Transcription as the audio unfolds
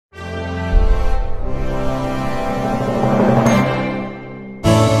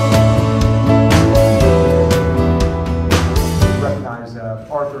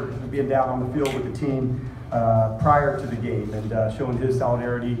prior to the game, and showing his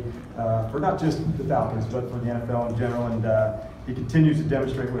solidarity for not just the Falcons, but for the NFL in general. And he continues to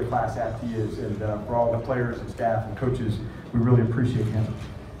demonstrate what a class act he is, and for all the players and staff and coaches, we really appreciate him.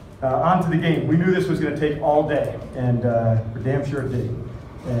 On to the game. We knew this was going to take all day, and we're damn sure it did,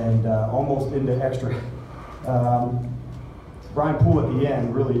 and almost into extra. Brian Poole at the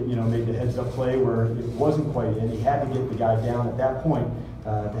end really, made the heads-up play where it wasn't quite in. He had to get the guy down at that point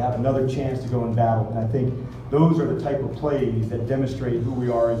to have another chance to go in battle. And I think those are the type of plays that demonstrate who we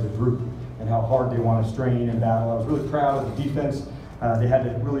are as a group and how hard they want to strain in battle. I was really proud of the defense. They had to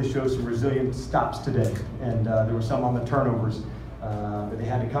really show some resilient stops today, and there were some on the turnovers. But they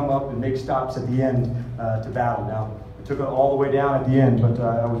had to come up and make stops at the end to battle. Now, it took it all the way down at the end, but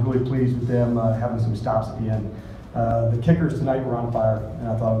I was really pleased with them having some stops at the end. The kickers tonight were on fire, and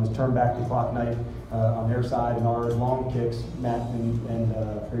I thought it was turn back the clock night on their side, and our long kicks, Matt and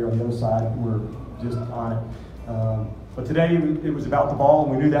Perry on the other side, were just on it. But today it was about the ball,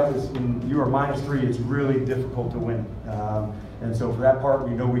 and we knew that was, when you are -3, it's really difficult to win. And so for that part,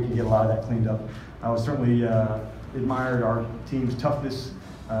 we know we can get a lot of that cleaned up. I was certainly admired our team's toughness,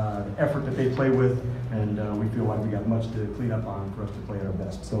 the effort that they play with, and we feel like we got much to clean up on for us to play at our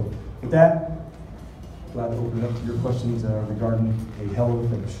best. So with that, glad to open it up to your questions regarding a hell of a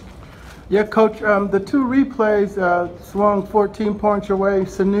finish. Yeah, Coach, the 2 replays swung 14 points your way.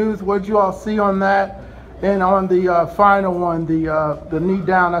 Sanu's, what did you all see on that? And on the final one, the knee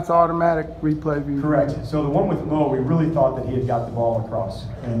down, that's automatic replay view. Correct. So the one with Mo, we really thought that he had got the ball across.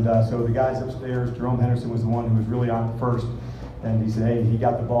 And so the guys upstairs, Jerome Henderson was the one who was really on it first. And he said, hey, he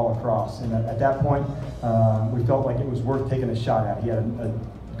got the ball across. And at that point, we felt like it was worth taking a shot at. He had a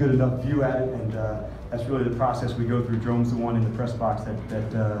good enough view at it, and that's really the process we go through. Jerome's the one in the press box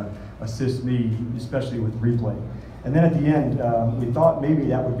that assists me, especially with replay. And then at the end, we thought maybe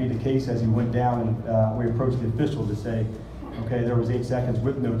that would be the case as he went down, and we approached the official to say, okay, there was 8 seconds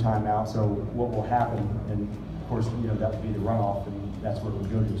with no timeout, so what will happen? And of course, that would be the runoff, and that's where it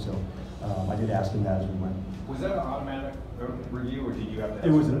would go to. So I did ask him that as we went. Was that an automatic review, or did you have to?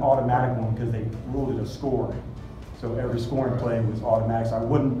 It was an automatic one because they ruled it a score. So every scoring play was automatic. So I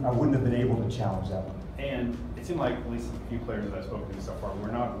wouldn't have been able to challenge that one. And it seemed like at least a few players that I've spoken to so far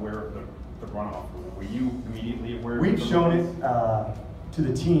were not aware of the runoff rule. Were you immediately aware? We've shown it to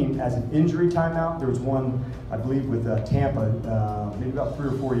the team as an injury timeout. There was one, I believe, with Tampa maybe about 3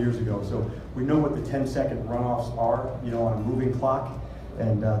 or 4 years ago. So we know what the 10-second runoffs are, on a moving clock.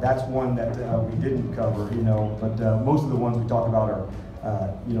 And that's one that we didn't cover, but most of the ones we talk about are,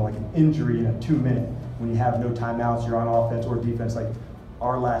 like an injury in a 2-minute. When you have no timeouts, you're on offense or defense. Like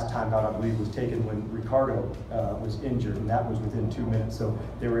our last timeout, I believe, was taken when Ricardo was injured, and that was within 2 minutes. So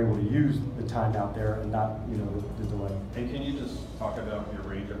they were able to use the timeout there and not, the delay. And can you just talk about your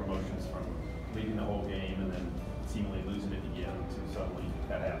range of emotions from leading the whole game and then seemingly losing it again to suddenly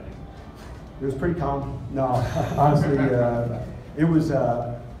that happening? It was pretty calm. No, honestly, it was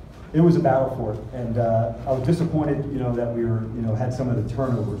a battle for it, and I was disappointed, that we were, had some of the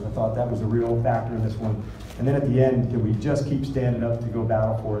turnovers. I thought that was a real factor in this one. And then at the end, we just keep standing up to go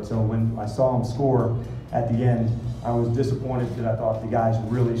battle for it. So when I saw him score at the end, I was disappointed because I thought the guys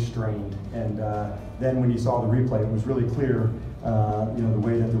really strained. And then when you saw the replay, it was really clear, the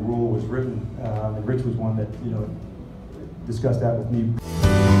way that the rule was written. And Rich was one that, discussed that with me.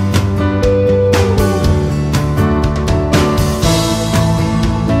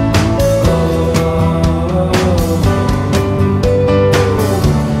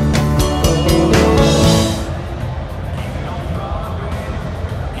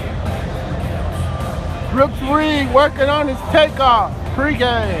 Brooks Reed working on his takeoff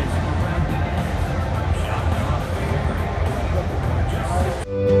pregame.